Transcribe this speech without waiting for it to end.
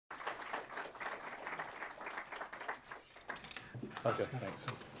Okay, thanks.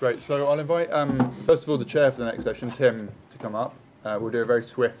 Great. So I'll invite, first of all, the chair for the next session, Tim, to come up. We'll do a very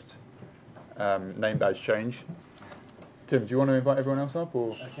swift name badge change. Tim, do you want to invite everyone else up?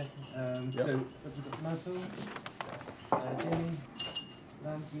 Or? Okay. Yep. So, Michael, Jamie,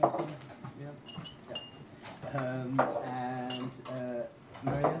 Michael, yeah. And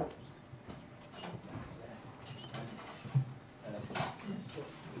Maria.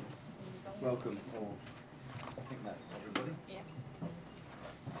 Welcome, or I think that's everybody. Yeah.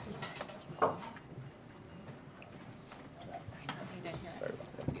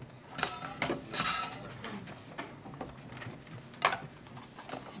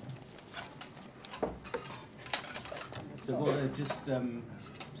 So while they're just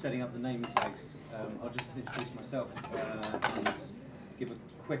setting up the name tags, I'll just introduce myself and give a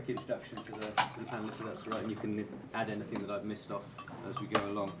quick introduction to the panelists, if that's all right, and you can add anything that I've missed off as we go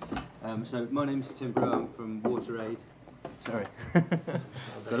along. So my name's Tim Brewer, I'm from WaterAid. Sorry,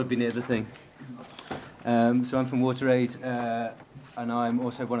 got to be near the thing. So I'm from WaterAid, and I'm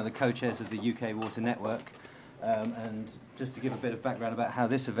also one of the co-chairs of the UK Water Network. And just to give a bit of background about how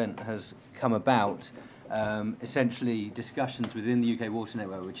this event has come about, essentially discussions within the UK Water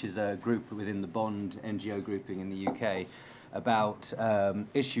Network, which is a group within the Bond NGO grouping in the UK, about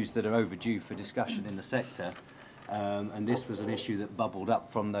issues that are overdue for discussion in the sector. And this was an issue that bubbled up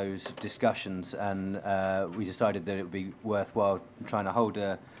from those discussions, and we decided that it would be worthwhile trying to hold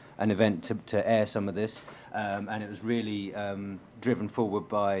an event to air some of this. And it was really driven forward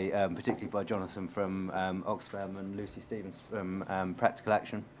by, particularly by Jonathan from Oxfam and Lucy Stevens from Practical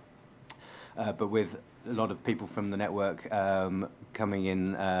Action, but with a lot of people from the network coming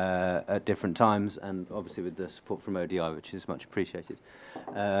in at different times, and obviously with the support from ODI, which is much appreciated.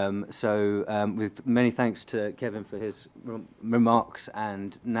 With many thanks to Kevin for his remarks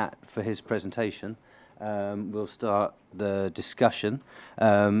and Nat for his presentation, we'll start the discussion.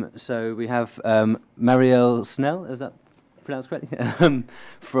 So we have Marielle Snell, is that pronounced correctly?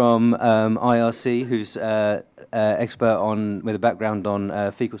 From IRC, who's expert with a background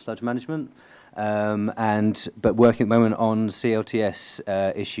on fecal sludge management, but working at the moment on CLTS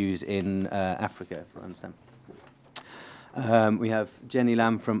issues in Africa, if I understand. We have Jenny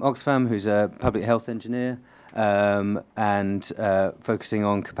Lamb from Oxfam, who's a public health engineer, and focusing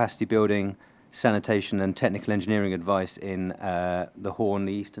on capacity building, sanitation and technical engineering advice in the Horn,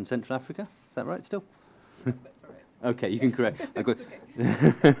 East and Central Africa. Is that right still? That's all right. Okay, you can correct. Okay.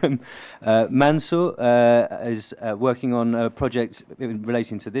 Mansour is working on a project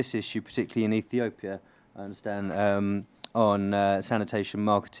relating to this issue, particularly in Ethiopia, I understand, on sanitation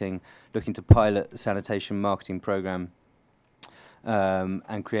marketing, looking to pilot the sanitation marketing program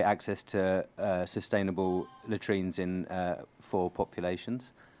and create access to sustainable latrines for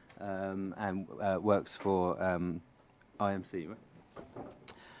populations, and works for IMC, right?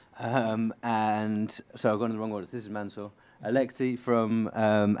 And so I've gone in the wrong order. This is Mansour. Alexi from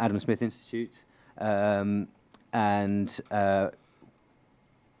Adam Smith Institute, and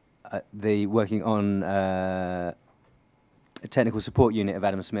the working on a technical support unit of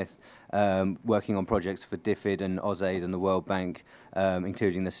Adam Smith, working on projects for DFID and AusAid and the World Bank,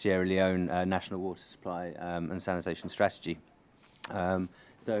 including the Sierra Leone National Water Supply and Sanitation Strategy. And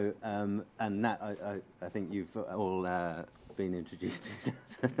Nat, I think you've all been introduced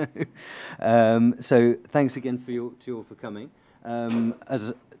to. So thanks again to you all for coming.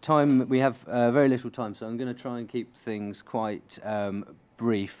 As time, we have very little time, so I'm going to try and keep things quite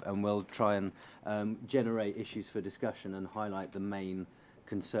brief, and we'll try and generate issues for discussion and highlight the main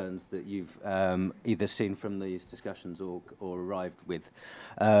concerns that you've either seen from these discussions or arrived with.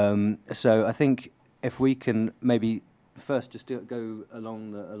 So I think if we can maybe first just go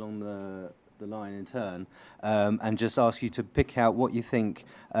along the line in turn, and just ask you to pick out what you think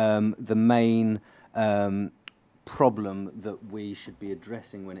the main problem that we should be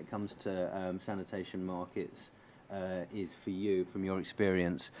addressing when it comes to sanitation markets is for you, from your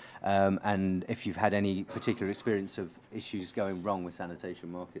experience, and if you've had any particular experience of issues going wrong with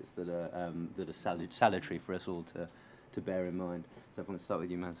sanitation markets that are salutary for us all to bear in mind. So if I'm going to start with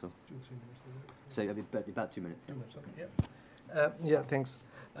you, Mansour. 2 3 minutes. So about 2 minutes. 2 minutes, okay. Yeah, thanks.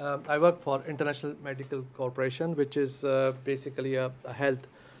 I work for International Medical Corporation, which is basically a health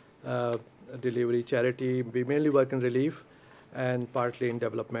delivery charity. We mainly work in relief and partly in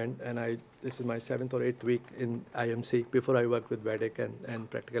development. And this is my 7th or 8th week in IMC. Before I worked with VEDIC and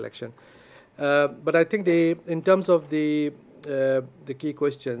Practical Action. But I think in terms of the key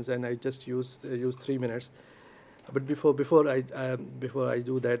questions, and I just use 3 minutes. But before I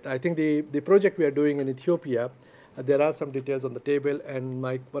do that, I think the project we are doing in Ethiopia, There are some details on the table, and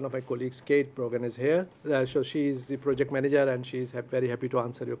one of my colleagues, Kate Brogan, is here. So she is the project manager, and she's very happy to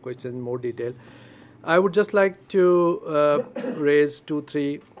answer your question in more detail. I would just like to raise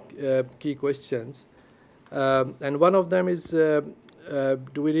 2-3 key questions. And one of them is, do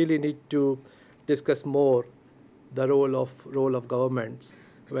we really need to discuss more the role of governments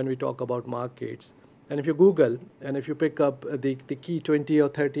when we talk about markets? And if you Google and if you pick up the key 20 or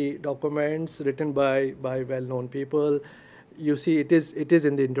 30 documents written by well-known people, you see it is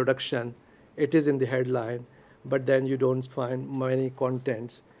in the introduction, it is in the headline, but then you don't find many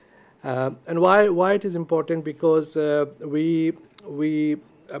contents. And why it is important? Because I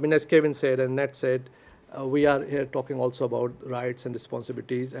mean, as Kevin said and Ned said, we are here talking also about rights and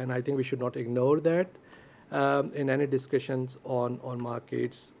responsibilities, and I think we should not ignore that in any discussions on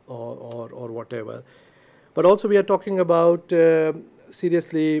markets or whatever. But also we are talking about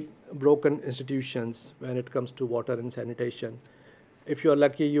seriously broken institutions when it comes to water and sanitation. If you are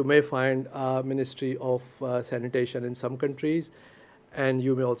lucky, you may find a Ministry of Sanitation in some countries, and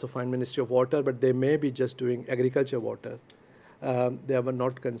you may also find Ministry of Water, but they may be just doing agriculture water. They are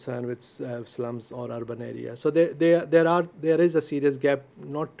not concerned with slums or urban areas. So there is a serious gap,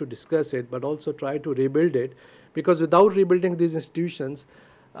 not to discuss it, but also try to rebuild it, because without rebuilding these institutions,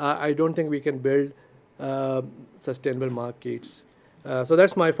 I don't think we can build sustainable markets. So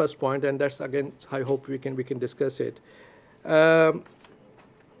that's my first point, and that's, again, I hope we can discuss it. I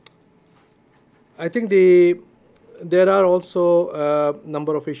think there are also a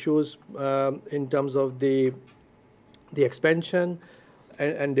number of issues in terms of the expansion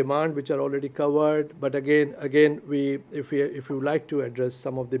and demand, which are already covered. But again, if you like to address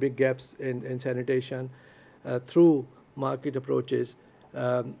some of the big gaps in sanitation through market approaches,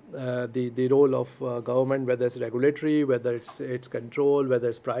 the role of government, whether it's regulatory, whether it's control, whether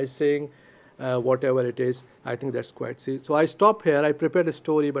it's pricing, whatever it is, I think that's quite serious. So I stop here. I prepared a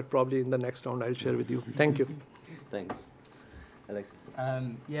story, but probably in the next round I'll share with you. Thank you. Thanks. Alex?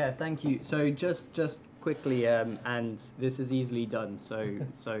 Yeah, thank you. So just quickly, and this is easily done. So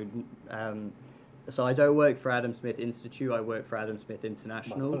I don't work for Adam Smith Institute. I work for Adam Smith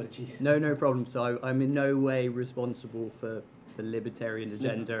International. Apologies. No problem. So I'm in no way responsible for the libertarian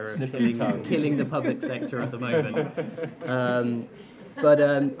agenda of killing the public sector at the moment. But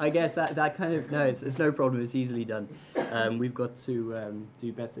I guess that kind of, no, it's no problem. It's easily done. We've got to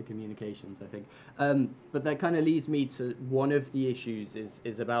do better communications, I think. But that kind of leads me to one of the issues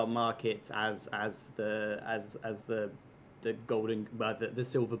is about markets as the golden, the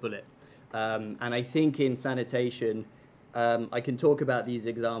silver bullet. And I think in sanitation, I can talk about these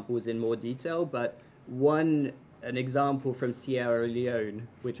examples in more detail, but an example from Sierra Leone,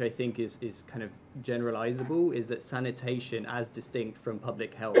 which I think is kind of generalizable, is that sanitation, as distinct from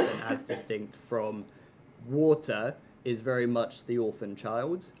public health and as distinct from water, is very much the orphan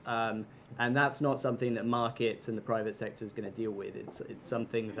child. And that's not something that markets and the private sector is going to deal with. It's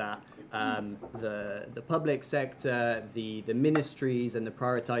something that the public sector, the ministries and the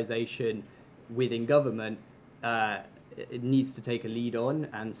prioritization within government it needs to take a lead on,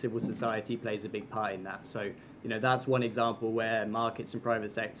 and civil society plays a big part in that. So, that's one example where markets and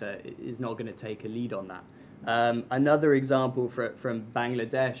private sector is not going to take a lead on that. Another example from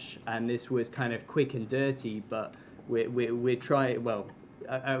Bangladesh, and this was kind of quick and dirty, but we're trying,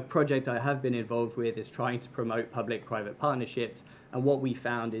 a project I have been involved with is trying to promote public-private partnerships, and what we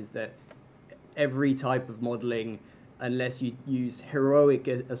found is that every type of modeling, unless you use heroic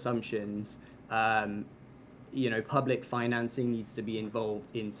assumptions, public financing needs to be involved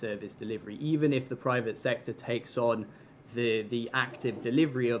in service delivery. Even if the private sector takes on the active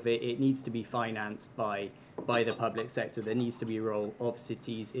delivery of it, it needs to be financed by the public sector. There needs to be a role of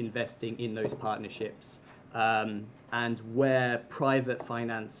cities investing in those partnerships. And where private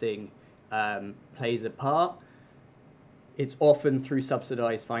financing plays a part, it's often through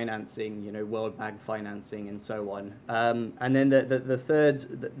subsidized financing, World Bank financing and so on. And then the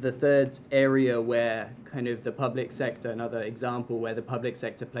third area where kind of the public sector, another example where the public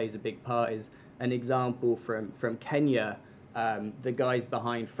sector plays a big part, is an example from Kenya, the guys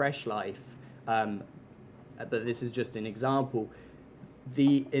behind Fresh Life. But this is just an example.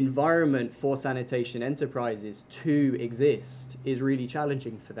 The environment for sanitation enterprises to exist is really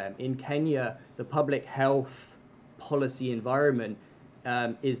challenging for them. In Kenya, the public health policy environment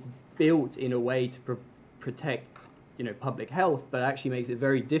is built in a way to protect, public health, but actually makes it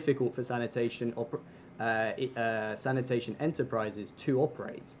very difficult for sanitation enterprises to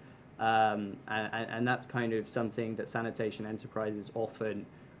operate. And that's kind of something that sanitation enterprises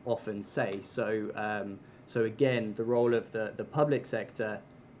often say. So again, the role of the public sector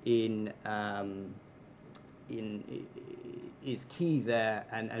in is key there,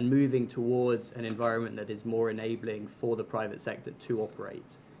 and moving towards an environment that is more enabling for the private sector to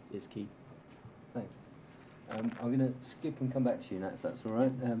operate is key. Thanks. I'm going to skip and come back to you now, if that's all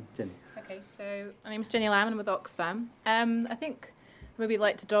right. Jenny. Okay, so my name's Jenny Lamb, I'm with Oxfam. I think maybe I'd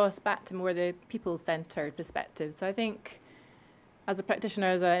like to draw us back to more the people-centred perspective. So I think as a practitioner,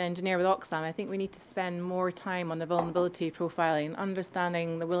 as an engineer with Oxfam, I think we need to spend more time on the vulnerability profiling,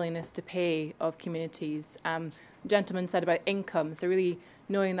 understanding the willingness to pay of communities. The gentleman said about income, so really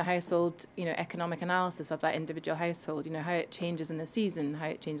knowing the household, economic analysis of that individual household, how it changes in a season, how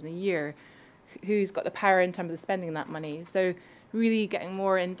it changes in a year, who's got the power in terms of spending that money. So really getting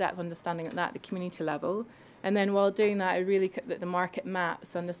more in-depth understanding at the community level. And then while doing that, I really the market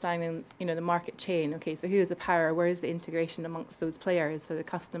maps, understanding, the market chain. Okay, so who has the power? Where is the integration amongst those players? So the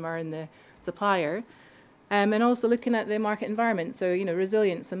customer and the supplier. And also looking at the market environment. So,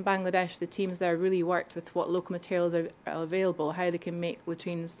 resilience in Bangladesh, the teams there really worked with what local materials are available, how they can make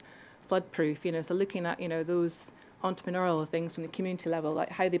latrines flood-proof, so looking at, those entrepreneurial things from the community level, like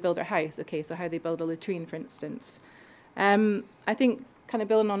how they build their house, okay, so how they build a latrine, for instance. I think kind of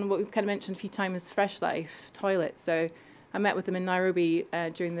building on what we've kind of mentioned a few times, Fresh Life toilets. So I met with them in Nairobi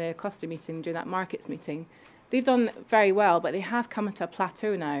during the cluster meeting, during that markets meeting. They've done very well, but they have come to a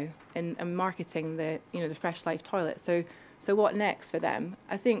plateau now in marketing the Fresh Life toilet. So what next for them?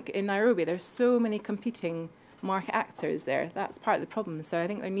 I think in Nairobi there's so many competing market actors there. That's part of the problem. So I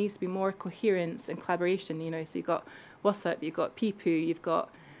think there needs to be more coherence and collaboration. So you've got WhatsApp, you've got PIPU, you've got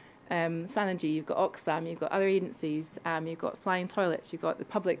Sanergy, you've got Oxfam, you've got other agencies, you've got flying toilets, you've got the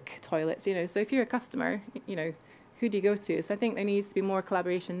public toilets. So if you're a customer, who do you go to? So I think there needs to be more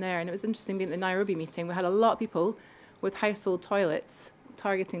collaboration there. And it was interesting being at the Nairobi meeting. We had a lot of people with household toilets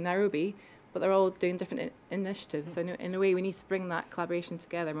targeting Nairobi, but they're all doing different initiatives. So in a way, we need to bring that collaboration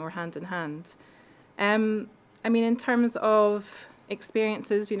together more hand in hand. In terms of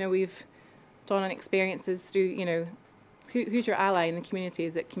experiences, we've done on experiences through, who's your ally in the community?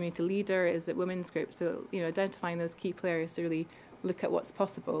 Is it community leader? Is it women's groups? So, identifying those key players to really look at what's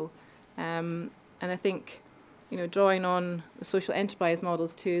possible. And I think, drawing on the social enterprise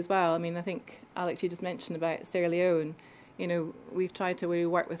models too as well. I think, Alex, you just mentioned about Sierra Leone. We've tried to really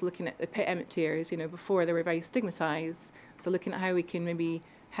work with looking at the pit emptiers, before they were very stigmatised. So looking at how we can maybe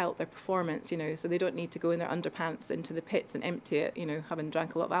help their performance, so they don't need to go in their underpants into the pits and empty it, having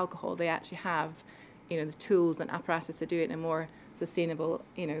drank a lot of alcohol. They actually have, the tools and apparatus to do it in a more sustainable,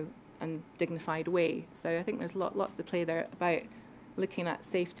 and dignified way. So I think there's lots to play there about looking at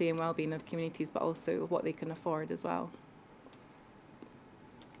safety and well-being of communities, but also what they can afford as well.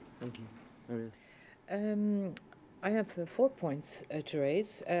 Thank you. I have 4 points to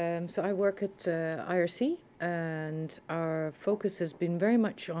raise. So I work at IRC, and our focus has been very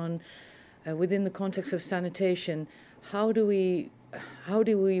much on, within the context of sanitation, how do we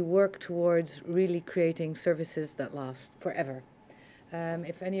work towards really creating services that last forever?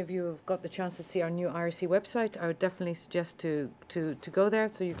 If any of you have got the chance to see our new IRC website, I would definitely suggest to go there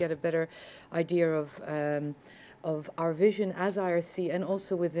so you get a better idea of our vision as IRC and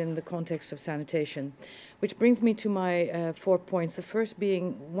also within the context of sanitation. Which brings me to my 4 points. The first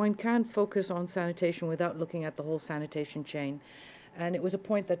being, one can't focus on sanitation without looking at the whole sanitation chain. And it was a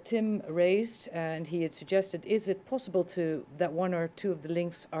point that Tim raised, and he had suggested, is it possible that one or two of the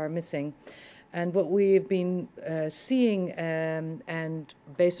links are missing? And what we've been seeing, and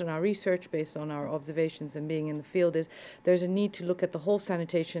based on our research, based on our observations and being in the field, is there's a need to look at the whole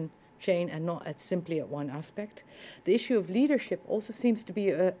sanitation chain and not simply at one aspect. The issue of leadership also seems to be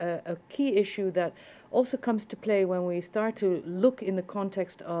a key issue that also comes to play when we start to look in the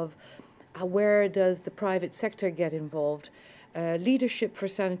context of where does the private sector get involved. Leadership for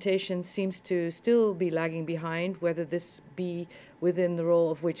sanitation seems to still be lagging behind, whether this be within the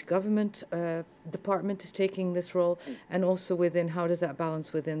role of which government department is taking this role, and also within how does that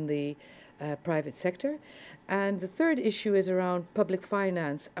balance within the private sector. And the third issue is around public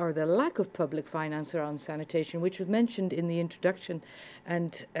finance, or the lack of public finance around sanitation, which was mentioned in the introduction,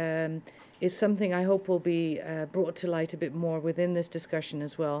 and is something I hope will be brought to light a bit more within this discussion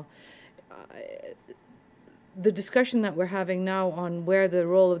as well. The discussion that we're having now on where the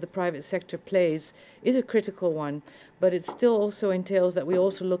role of the private sector plays is a critical one, but it still also entails that we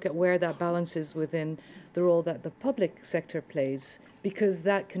also look at where that balance is within the role that the public sector plays, because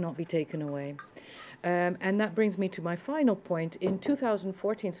that cannot be taken away. And that brings me to my final point. In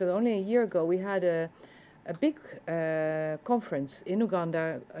 2014, so only a year ago, we had a big conference in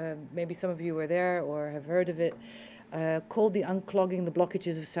Uganda. Maybe some of you were there or have heard of it. Called the Unclogging the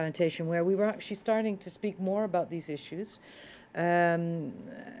Blockages of Sanitation, where we were actually starting to speak more about these issues.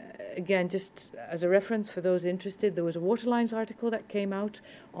 Again, just as a reference for those interested, there was a Waterlines article that came out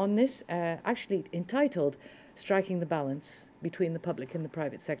on this, actually entitled "Striking the Balance Between the Public and the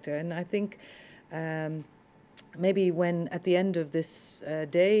Private Sector." And I think maybe when at the end of this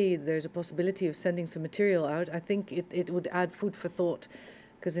day there's a possibility of sending some material out, I think it would add food for thought,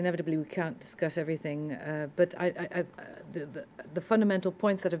 because inevitably we can't discuss everything. But the fundamental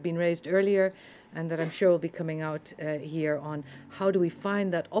points that have been raised earlier, and that I'm sure will be coming out here on how do we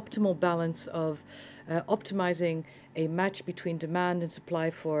find that optimal balance of optimizing a match between demand and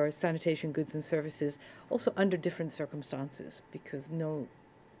supply for sanitation goods and services, also under different circumstances, because no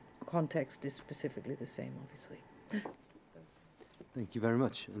context is specifically the same, obviously. Thank you very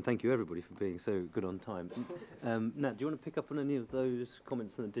much, and thank you everybody for being so good on time. Nat, do you want to pick up on any of those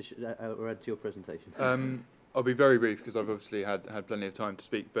comments in addition, or add to your presentation? I'll be very brief because I've obviously had plenty of time to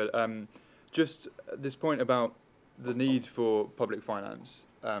speak, but just this point about the need for public finance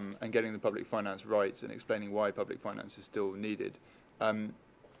and getting the public finance right and explaining why public finance is still needed.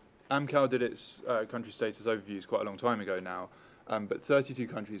 AMCAL did its country status overviews quite a long time ago now, but 32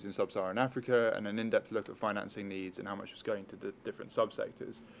 countries in sub-Saharan Africa, and an in-depth look at financing needs and how much was going to the different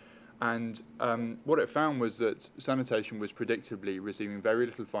subsectors. And what it found was that sanitation was predictably receiving very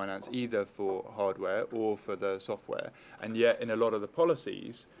little finance either for hardware or for the software, and yet in a lot of the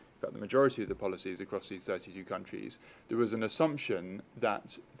policies, in fact the majority of the policies across these 32 countries, there was an assumption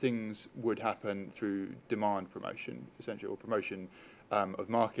that things would happen through demand promotion, essentially, or promotion of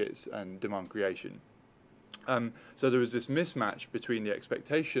markets and demand creation. So there was this mismatch between the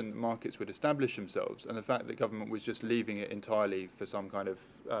expectation that markets would establish themselves and the fact that government was just leaving it entirely for some kind of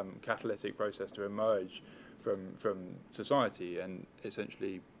catalytic process to emerge from society, and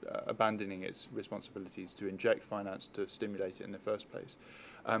essentially abandoning its responsibilities to inject finance to stimulate it in the first place.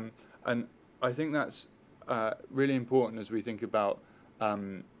 And I think that's really important as we think about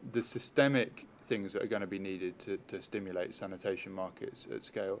the systemic things that are going to be needed to stimulate sanitation markets at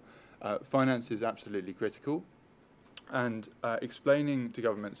scale. Finance is absolutely critical, and explaining to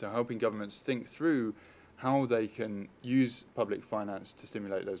governments and helping governments think through how they can use public finance to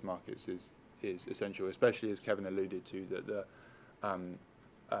stimulate those markets is essential, especially as Kevin alluded to, that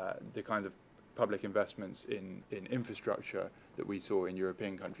the kind of public investments in infrastructure that we saw in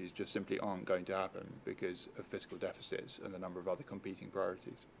European countries just simply aren't going to happen because of fiscal deficits and a number of other competing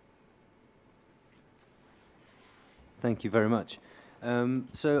priorities. Thank you very much.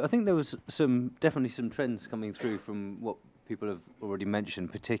 So I think there was definitely some trends coming through from what people have already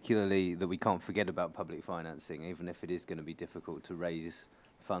mentioned, particularly that we can't forget about public financing, even if it is going to be difficult to raise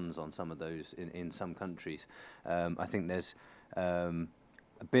funds on some of those in some countries. I think there's a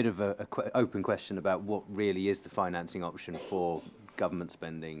bit of an open question about what really is the financing option for government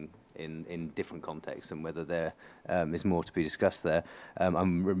spending in different contexts, and whether there is more to be discussed there.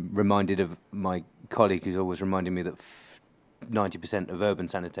 I'm reminded of my colleague who's always reminding me that 90% of urban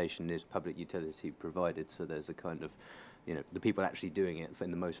sanitation is public utility provided, so there's a kind of, the people actually doing it, for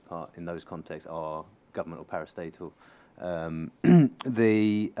in the most part, in those contexts, are government or parastatal.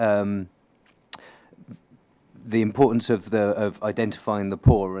 The importance of identifying the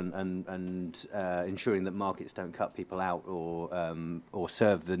poor and ensuring that markets don't cut people out or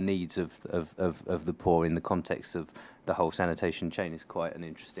serve the needs of the poor in the context of the whole sanitation chain is quite an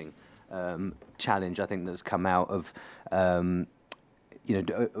interesting challenge, I think, that's come out of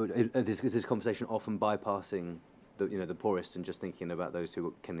this conversation often bypassing the poorest and just thinking about those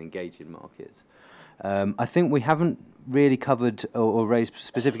who can engage in markets. I think we haven't really covered or raised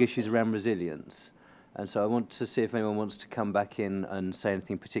specific issues around resilience, and so I want to see if anyone wants to come back in and say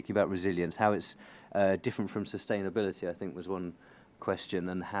anything particularly about resilience, how it's different from sustainability, I think was one question,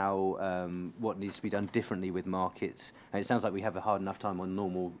 and how what needs to be done differently with markets. And it sounds like we have a hard enough time on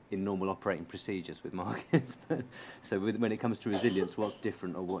normal operating procedures with markets. But so when it comes to resilience, what's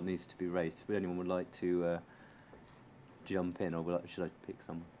different or what needs to be raised? If anyone would like to jump in, or should I pick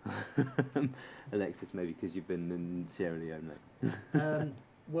someone? Alexis, maybe because you've been in Sierra Leone.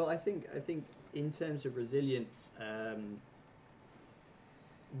 Well, I think in terms of resilience,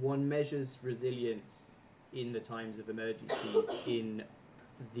 one measures resilience in the times of emergencies in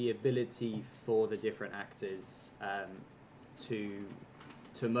the ability for the different actors to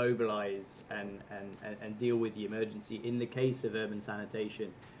mobilise and deal with the emergency. In the case of urban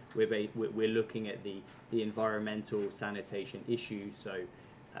sanitation, we're looking at the environmental sanitation issue. So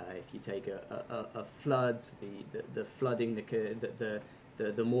if you take a flood, the flooding,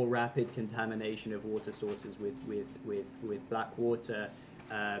 the more rapid contamination of water sources with black water,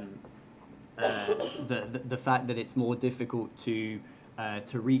 the fact that it's more difficult to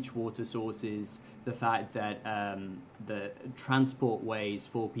to reach water sources, the fact that the transport ways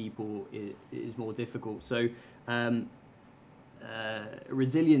for people is more difficult. So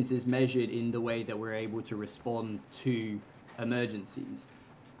resilience is measured in the way that we're able to respond to emergencies.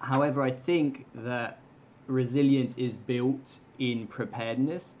 However, I think that resilience is built in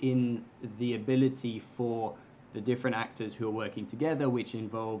preparedness, in the ability for the different actors who are working together, which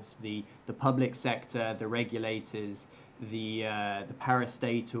involves the public sector, the regulators, the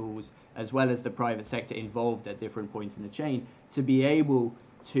parastatals, as well as the private sector involved at different points in the chain, to be able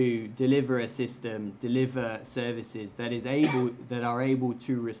to deliver a system, deliver services that are able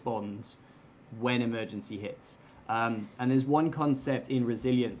to respond when emergency hits. And there's one concept in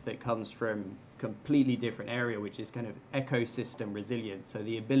resilience that comes from completely different area, which is kind of ecosystem resilience. So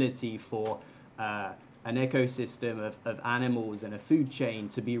the ability for an ecosystem of animals and a food chain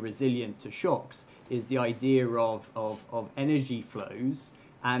to be resilient to shocks is the idea of energy flows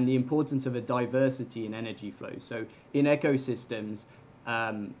and the importance of a diversity in energy flows. So in ecosystems,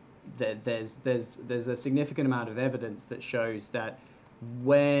 there's a significant amount of evidence that shows that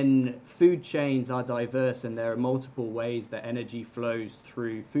when food chains are diverse and there are multiple ways that energy flows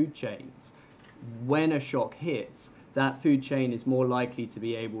through food chains, when a shock hits, that food chain is more likely to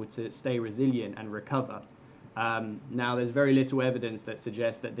be able to stay resilient and recover. Now, there's very little evidence that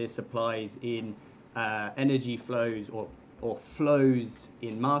suggests that this applies in energy flows or flows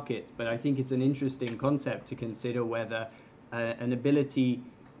in markets, but I think it's an interesting concept to consider whether an ability,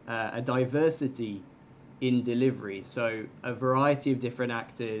 a diversity in delivery, so a variety of different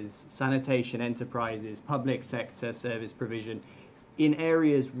actors, sanitation enterprises, public sector service provision, in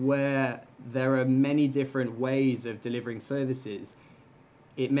areas where there are many different ways of delivering services,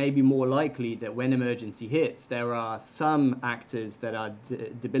 it may be more likely that when emergency hits, there are some actors that are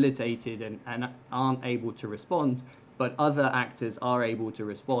debilitated and aren't able to respond, but other actors are able to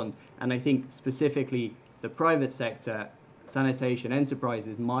respond. And I think specifically the private sector, sanitation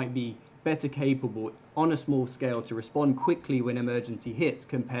enterprises might be better capable on a small scale to respond quickly when emergency hits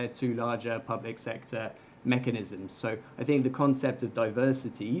compared to larger public sector mechanisms. So I think the concept of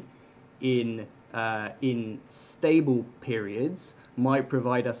diversity in stable periods might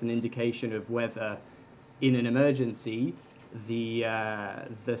provide us an indication of whether in an emergency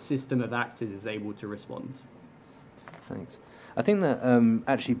the system of actors is able to respond. Thanks. I think that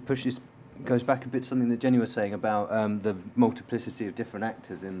actually goes back a bit to something that Jenny was saying about the multiplicity of different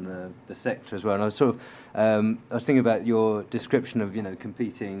actors in the sector as well. And I was sort of I was thinking about your description of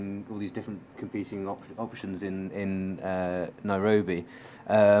all these different competing options in Nairobi.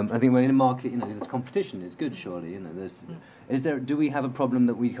 I think when in a market, there's competition is good. Surely, do we have a problem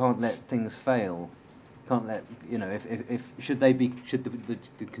that we can't let things fail? Can't let should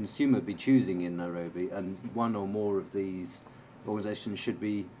the consumer be choosing in Nairobi, and one or more of these organisations should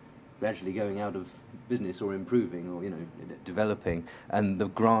be gradually going out of business or improving or developing, and the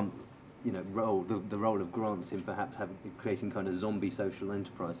grant role the role of grants in perhaps creating kind of zombie social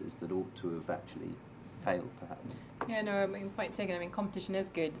enterprises that ought to have actually failed perhaps. Yeah, no, I mean, point taken. I mean, competition is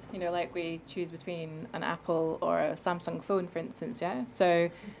good. Like we choose between an Apple or a Samsung phone, for instance. Yeah. So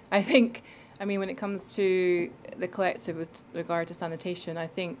I think, I mean, when it comes to the collective with regard to sanitation, I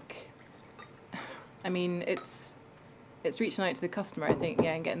think, I mean, it's reaching out to the customer, I think,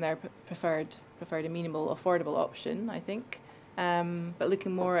 and getting their preferred amenable, affordable option, I think. But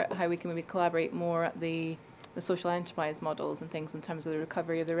looking more at how we can maybe collaborate more at the social enterprise models and things in terms of the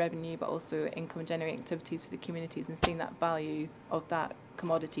recovery of the revenue, but also income generating activities for the communities and seeing that value of that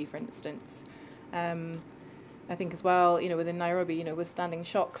commodity, for instance. I think as well, within Nairobi, withstanding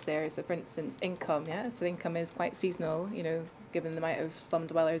shocks there. So for instance, income, so income is quite seasonal, given the amount of slum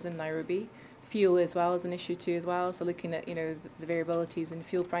dwellers in Nairobi. Fuel as well is an issue too as well. So looking at, the variabilities in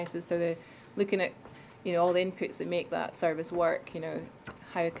fuel prices. So they're looking at, all the inputs that make that service work,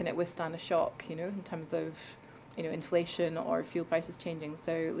 how can it withstand a shock, in terms of, inflation or fuel prices changing.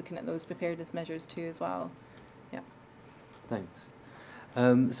 So looking at those preparedness measures too as well. Yeah. Thanks.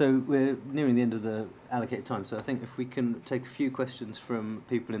 So we're nearing the end of the allocated time, so I think if we can take a few questions from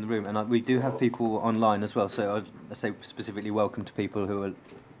people in the room, and we do have people online as well, so I'd say specifically welcome to people who are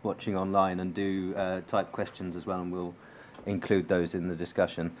watching online, and do type questions as well, and we'll include those in the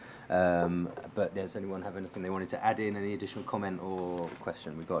discussion. But does anyone have anything they wanted to add in, any additional comment or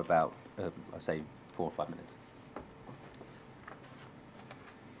question? We've got about, I'd say, 4 or 5 minutes.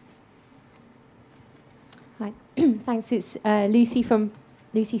 Hi, thanks. It's Lucy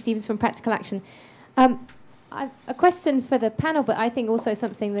Stevens from Practical Action. I've a question for the panel, but I think also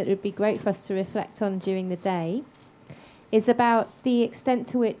something that would be great for us to reflect on during the day is about the extent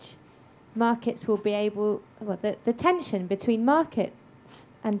to which markets will be able, the tension between market markets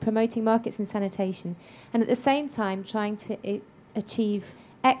and promoting markets in sanitation, and at the same time trying to achieve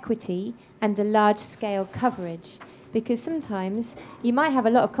equity and a large-scale coverage. Because sometimes you might have a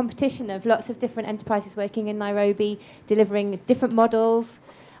lot of competition of lots of different enterprises working in Nairobi, delivering different models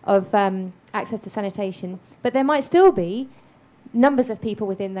of access to sanitation, but there might still be numbers of people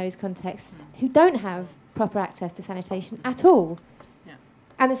within those contexts who don't have proper access to sanitation at all. Yeah.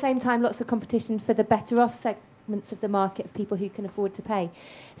 And at the same time, lots of competition for the better off segments of the market of people who can afford to pay.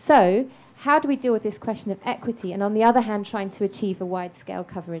 So how do we deal with this question of equity and, on the other hand, trying to achieve a wide-scale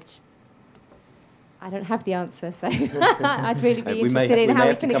coverage? I don't have the answer, so I'd really be interested in how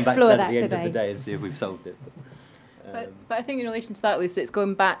we can explore that today. At the end of the day and see if we've solved it. But I think in relation to that, Lucy, it's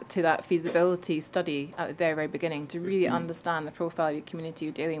going back to that feasibility study at the very, very beginning to really understand the profile of your community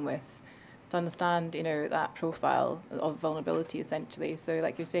you're dealing with, to understand, you know, that profile of vulnerability, essentially. So,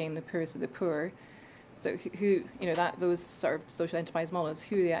 like you're saying, the poorest of the poor. So, who, you know, that those sort of social enterprise models,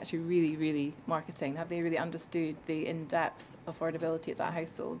 who are they actually really, really marketing? Have they really understood the in-depth affordability of that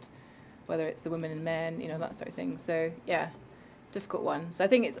household? Whether it's the women and men, you know, that sort of thing. So, yeah, difficult one. So I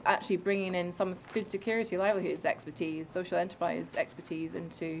think it's actually bringing in some food security, livelihoods expertise, social enterprise expertise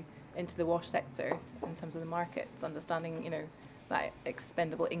into the WASH sector in terms of the markets, understanding, you know, that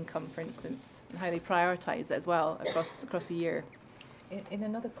expendable income, for instance, and how they prioritise it as well across the year. In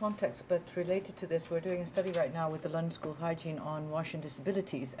another context, but related to this, we're doing a study right now with the London School of Hygiene on WASH and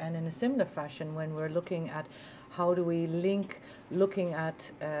disabilities, and in a similar fashion, when we're looking at how do we link looking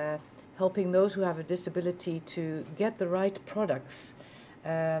at helping those who have a disability to get the right products,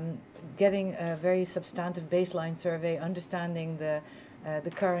 getting a very substantive baseline survey, understanding the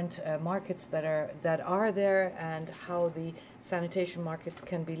current markets that are there, and how the sanitation markets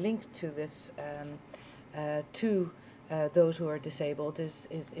can be linked to this, to those who are disabled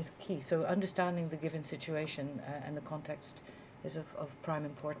is key. So understanding the given situation and the context is of prime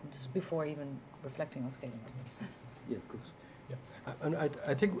importance before even reflecting on scaling up. Yeah, of course. And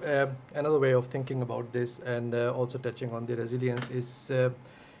I think another way of thinking about this, and also touching on the resilience, is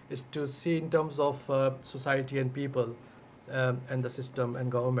to see in terms of society and people and the system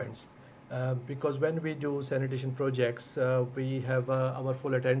and governments. Because when we do sanitation projects, we have our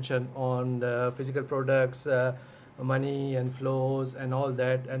full attention on physical products, money and flows and all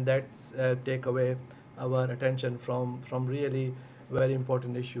that, and that's take away our attention from really very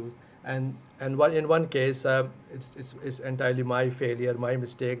important issues. And in one case, it's entirely my failure, my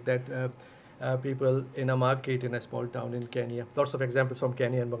mistake, that people in a market in a small town in Kenya, lots of examples from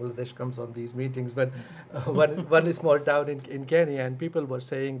Kenya and Bangladesh comes on these meetings, but one small town in Kenya, and people were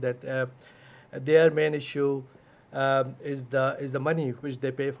saying that their main issue is the money which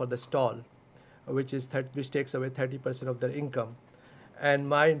they pay for the stall, which takes away 30% of their income. And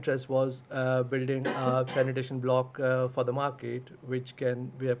my interest was building a sanitation block for the market, where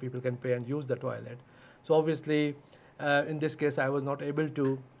people can pay and use the toilet. So obviously, in this case, I was not able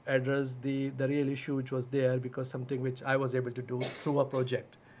to address the real issue which was there, because something which I was able to do through a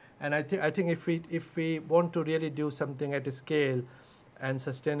project. And I think if we want to really do something at a scale and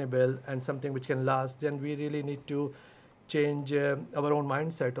sustainable and something which can last, then we really need to change our own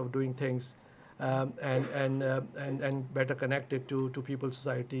mindset of doing things. And better connected to people,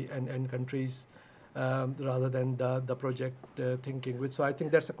 society, and countries, rather than the project thinking. So I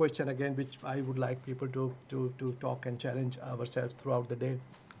think that's a question again which I would like people to talk and challenge ourselves throughout the day.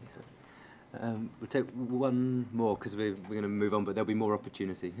 We'll take one more because we're going to move on, but there'll be more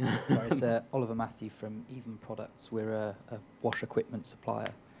opportunity. Sorry, it's Oliver Matthew from Even Products. We're a wash equipment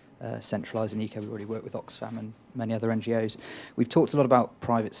supplier. Centralised in ECO, we already work with Oxfam and many other NGOs. We've talked a lot about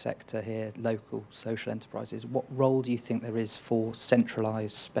private sector here, local social enterprises. What role do you think there is for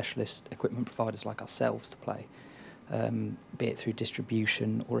centralised specialist equipment providers like ourselves to play, be it through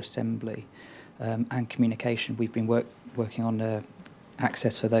distribution or assembly and communication? We've been working on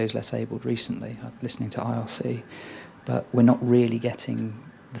access for those less abled recently, listening to IRC, but we're not really getting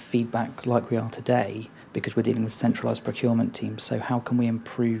the feedback like we are today, because we're dealing with centralised procurement teams. So how can we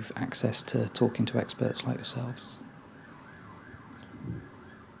improve access to talking to experts like yourselves?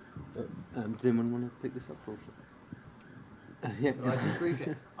 Does anyone want to pick this up? Or? Yeah. Well,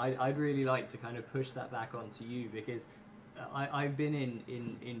 I'd really like to kind of push that back onto you, because I've been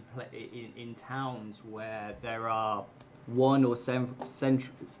in towns where there are one or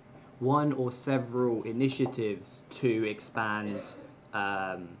several initiatives to expand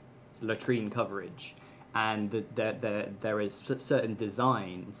latrine coverage, and there is certain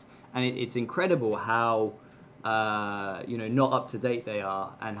designs, and it's incredible how not up to date they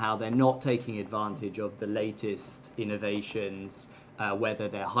are, and how they're not taking advantage of the latest innovations, whether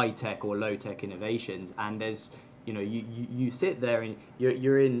they're high tech or low tech innovations. And there's You know, you sit there and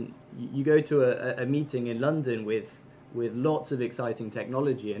you go to a meeting in London with lots of exciting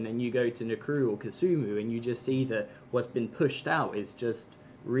technology, and then you go to Nakuru or Kisumu and you just see that what's been pushed out is just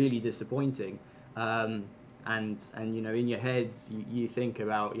really disappointing. And you know, in your heads you think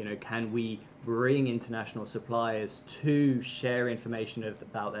about, you know, can we bring international suppliers to share information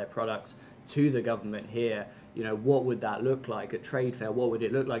about their products to the government here? You know, what would that look like at trade fair? What would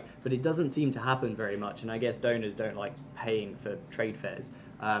it look like? But it doesn't seem to happen very much, and I guess donors don't like paying for trade fairs.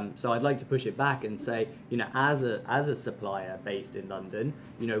 So I'd like to push it back and say, you know, as a supplier based in London,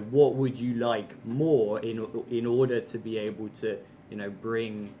 you know, what would you like more in order to be able to, you know,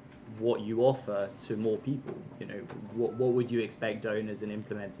 bring what you offer to more people? You know, what would you expect donors and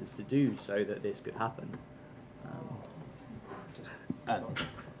implementers to do so that this could happen?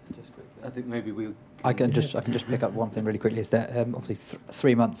 I think maybe I can just pick up one thing really quickly. Is that obviously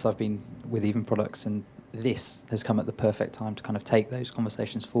 3 months I've been with Even Products, and this has come at the perfect time to kind of take those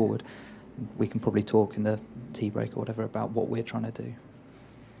conversations forward. We can probably talk in the tea break or whatever about what we're trying to do.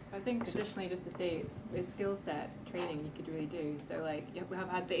 I think additionally, just to say, it's skill set training you could really do. So like we have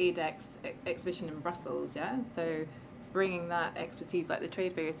had the ADEX exhibition in Brussels, yeah. So bringing that expertise, like the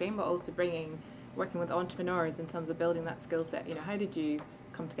trade fair you're saying, but also working with entrepreneurs in terms of building that skill set. You know, how did you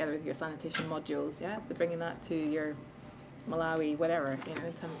come together with your sanitation modules, yeah? So bringing that to your Malawi, whatever, you know,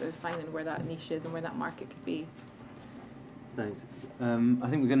 in terms of finding where that niche is and where that market could be. Thanks. I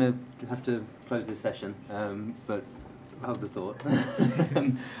think we're going to have to close this session, but hold the thought.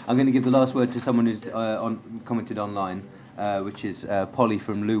 I'm going to give the last word to someone who's commented online, which is Polly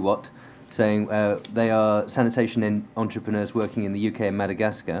from Luwot, saying they are sanitation entrepreneurs working in the UK and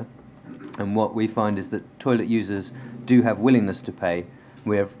Madagascar, and what we find is that toilet users do have willingness to pay.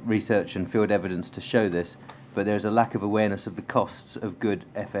 We have research and field evidence to show this, but there's a lack of awareness of the costs of good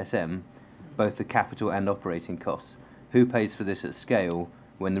FSM, both the capital and operating costs. Who pays for this at scale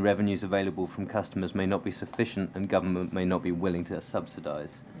when the revenues available from customers may not be sufficient and government may not be willing to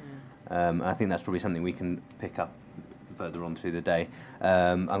subsidise? I think that's probably something we can pick up further on through the day.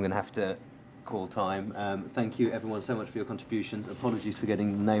 I'm going to have to call time. Thank you everyone so much for your contributions. Apologies for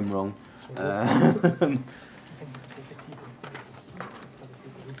getting the name wrong.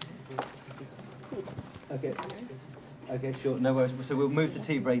 Okay, sure. No worries. So we'll move the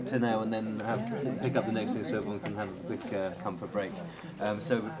tea break to now and then pick up the next thing so everyone can have a quick comfort break.